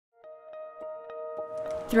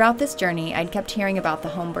Throughout this journey, I'd kept hearing about the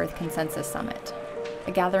Home Birth Consensus Summit,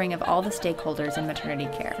 a gathering of all the stakeholders in maternity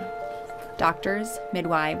care. Doctors,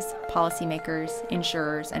 midwives, policymakers,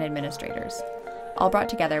 insurers, and administrators, all brought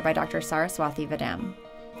together by Dr. Saraswathi Vadam,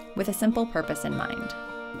 with a simple purpose in mind.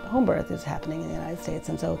 Home birth is happening in the United States,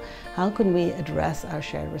 and so how can we address our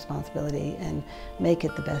shared responsibility and make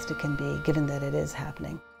it the best it can be, given that it is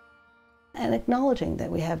happening? And acknowledging that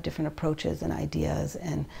we have different approaches and ideas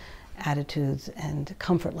and attitudes and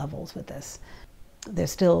comfort levels with this. There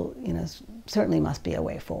still, certainly must be a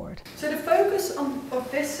way forward. So the focus of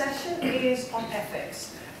this session is on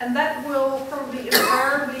ethics, and that will probably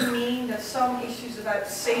invariably mean that some issues about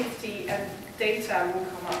safety and data will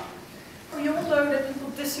come up. We all know that people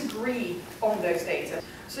disagree on those data,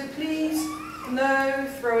 so please, no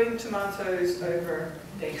throwing tomatoes over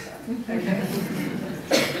data, okay?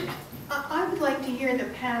 I would like to hear the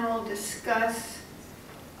panel discuss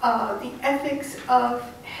the ethics of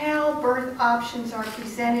how birth options are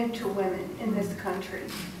presented to women in this country.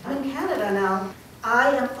 I'm in Canada now.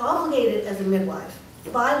 I am obligated as a midwife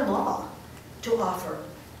by law to offer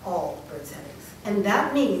all birth settings. And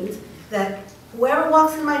that means that whoever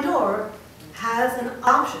walks in my door has an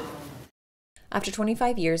option. After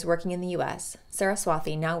 25 years working in the US,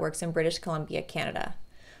 Saraswathi now works in British Columbia, Canada,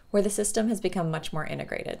 where the system has become much more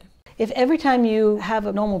integrated. If every time you have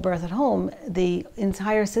a normal birth at home, the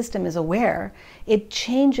entire system is aware, it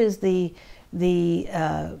changes the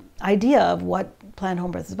idea of what planned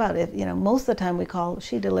home birth is about. Most of the time we call,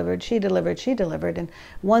 she delivered, she delivered, she delivered, and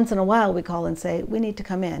once in a while we call and say, we need to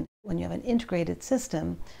come in. When you have an integrated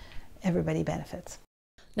system, everybody benefits.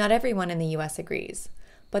 Not everyone in the US agrees,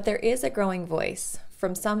 but there is a growing voice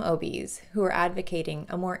from some OBs who are advocating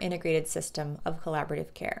a more integrated system of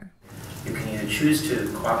collaborative care. You can either choose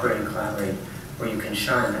to cooperate and collaborate, or you can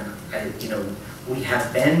shun. We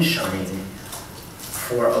have been shunning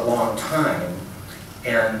for a long time,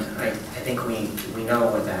 and I think we know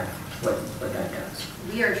what that does.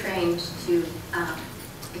 We are trained to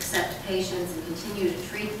accept patients and continue to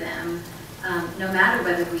treat them, no matter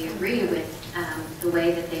whether we agree with the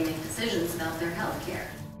way that they make decisions about their health care.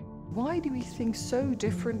 Why do we think so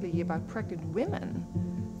differently about pregnant women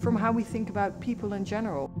from how we think about people in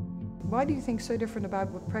general? Why do you think so different about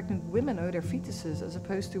what pregnant women owe their fetuses as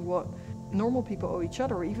opposed to what normal people owe each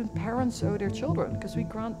other, or even parents owe their children? Because we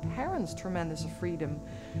grant parents tremendous freedom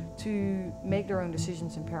to make their own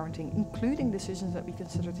decisions in parenting, including decisions that we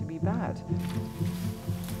consider to be bad.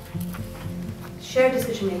 Shared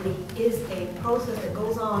decision-making is a process that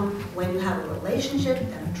goes on when you have a relationship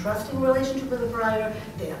and a trusting relationship with a provider.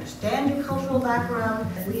 They understand your cultural background.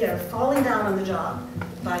 We are falling down on the job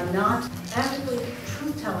by not ethically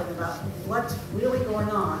truth-telling about what's really going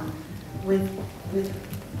on with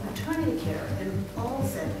maternity care in all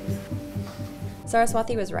settings.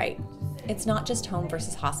 Saraswathi was right. It's not just home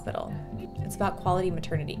versus hospital. It's about quality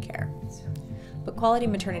maternity care. But quality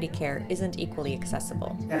maternity care isn't equally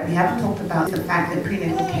accessible. We haven't talked about the fact that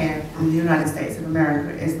prenatal care in the United States of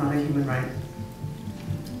America is not a human right.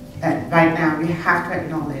 That right now we have to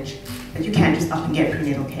acknowledge that you can't just up and get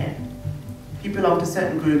prenatal care. If you belong to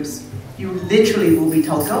certain groups, you literally will be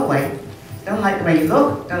told, go away. Don't like the way you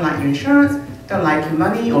look, don't like your insurance, don't like your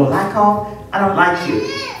money or lack of, I don't like you,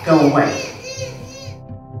 go away.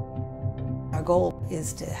 Our goal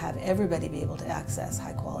is to have everybody be able to access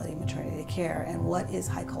high-quality maternity care. And what is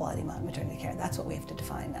high-quality maternity care? That's what we have to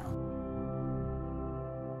define now.